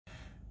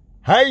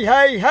Hey,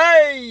 hey,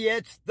 hey,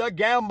 it's the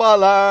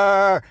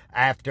Gambler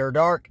After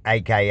Dark,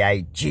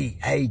 aka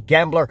GA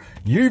Gambler.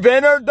 You've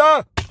entered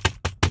the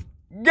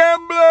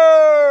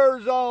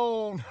Gambler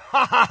Zone.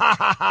 Ha ha ha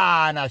ha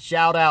ha. And a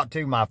shout out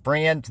to my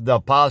friends, the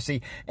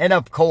posse, and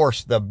of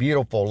course, the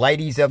beautiful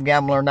ladies of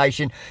Gambler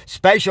Nation.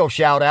 Special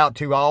shout out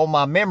to all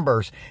my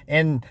members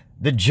and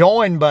the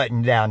join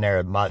button down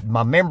there,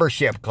 my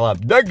membership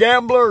club, the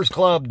Gamblers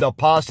Club, the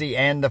posse,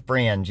 and the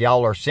friends.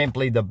 Y'all are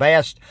simply the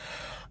best.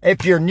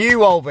 If you're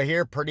new over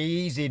here, pretty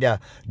easy to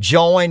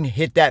join.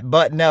 Hit that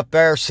button up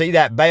there. See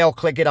that bell.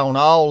 Click it on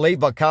all.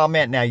 Leave a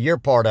comment. Now you're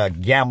part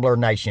of Gambler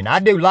Nation.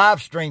 I do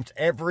live streams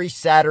every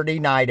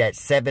Saturday night at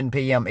 7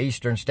 p.m.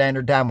 Eastern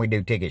Standard Time. We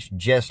do tickets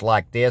just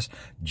like this.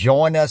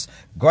 Join us.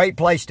 Great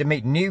place to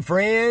meet new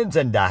friends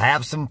and to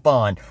have some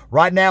fun.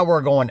 Right now we're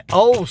going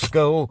old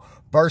school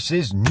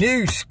versus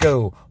new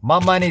school.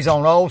 My money's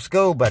on old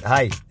school, but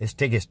hey, this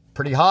ticket's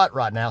pretty hot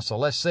right now. So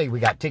let's see.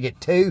 We got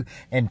ticket 2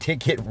 and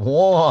ticket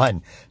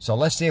 1. So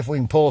let's see if we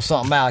can pull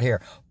something out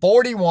here.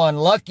 41,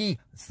 lucky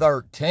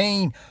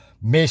 13,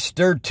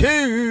 Mr.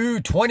 2,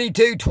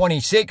 22,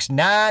 26,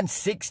 9,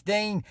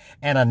 16,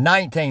 and a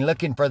 19.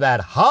 Looking for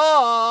that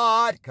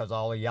hot, because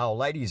all of y'all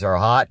ladies are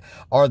hot,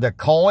 or the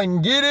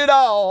coin get it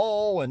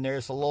all, and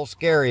there's a little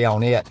scary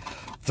on it.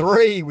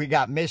 3, we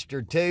got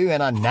Mr. 2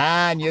 and a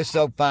 9. You're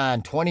so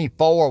fine.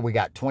 24, we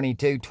got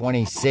 22,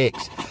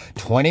 26,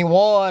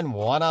 21,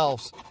 one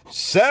off,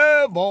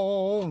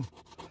 7.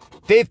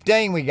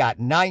 15, we got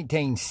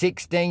 19,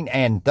 16,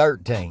 and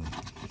 13.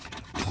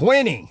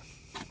 20,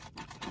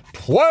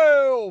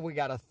 12, we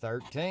got a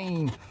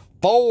 13.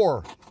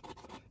 4,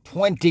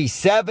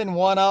 27,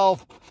 one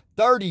off,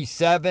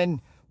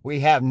 37,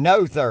 we have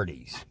no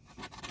 30s.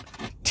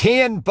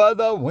 10 for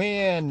the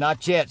win.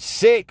 Not yet.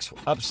 6,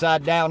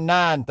 upside down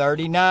 9,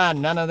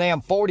 39. None of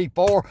them.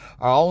 44.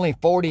 Our only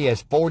 40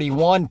 is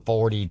 41,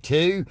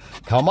 42.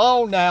 Come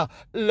on now.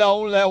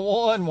 Lonely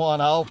one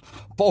off.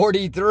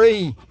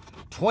 43,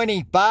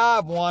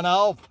 25, one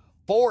off.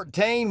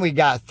 14, we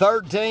got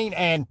 13,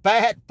 and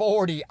fat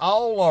 40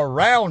 all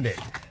around it.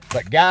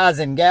 But guys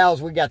and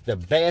gals, we got the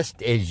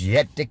best is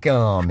yet to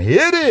come.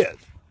 Here it is.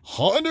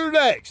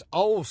 100X.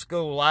 Old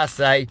school, I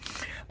say.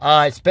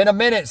 It's been a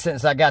minute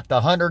since I got the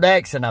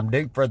 100X, and I'm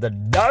due for the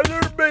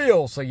dollar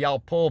bill. So y'all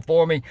pull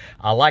for me.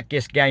 I like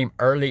this game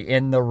early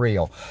in the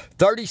reel.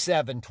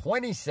 37,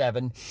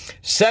 27,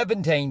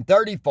 17,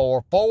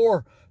 34,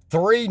 4,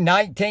 3,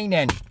 19,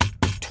 and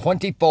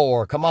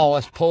 24. Come on,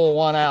 let's pull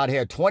one out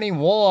here.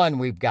 21,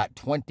 we've got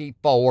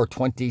 24,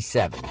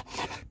 27,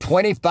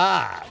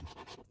 25.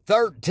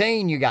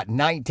 13, you got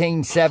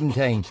 19,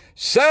 17.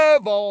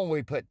 7,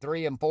 we put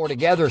 3 and 4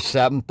 together,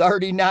 7.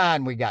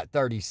 39, we got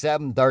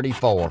 37,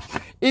 34.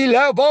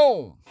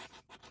 11,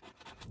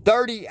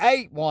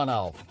 38, one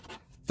off.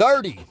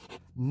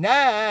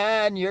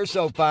 39, you're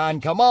so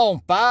fine. Come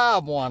on,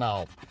 5, one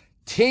off.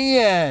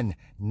 10,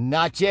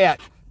 not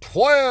yet.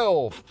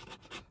 12,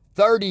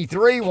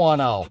 33, one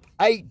off.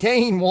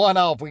 18, one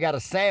off. We got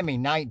a Sammy,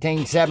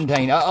 19,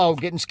 17. Uh-oh,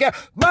 getting scared.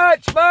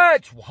 Much.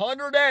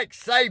 100X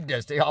saved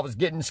us. I was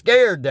getting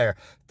scared there.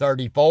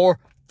 34,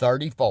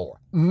 34.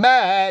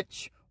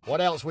 Match.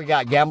 What else we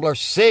got, gambler?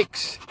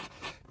 6,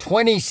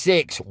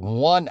 26,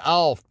 one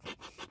off.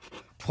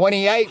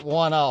 28,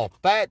 one off.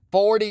 Fat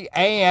 40,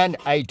 and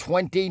a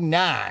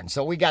 29.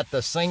 So we got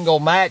the single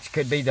match.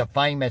 Could be the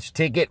famous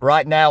ticket.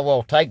 Right now,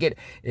 we'll take it.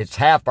 It's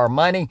half our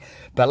money.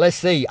 But let's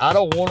see. I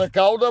don't want to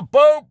call the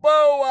popo.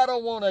 I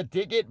don't want a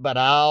ticket, but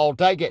I'll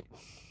take it.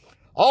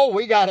 Oh,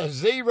 we got a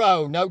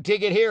 0. No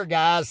ticket here,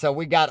 guys. So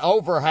we got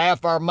over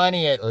half our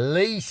money at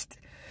least.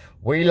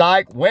 We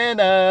like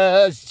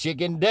winners,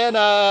 chicken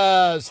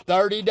dinners,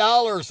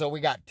 $30. So we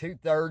got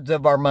 2/3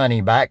 of our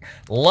money back.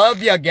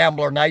 Love ya,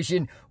 Gambler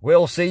Nation.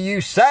 We'll see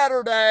you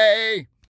Saturday.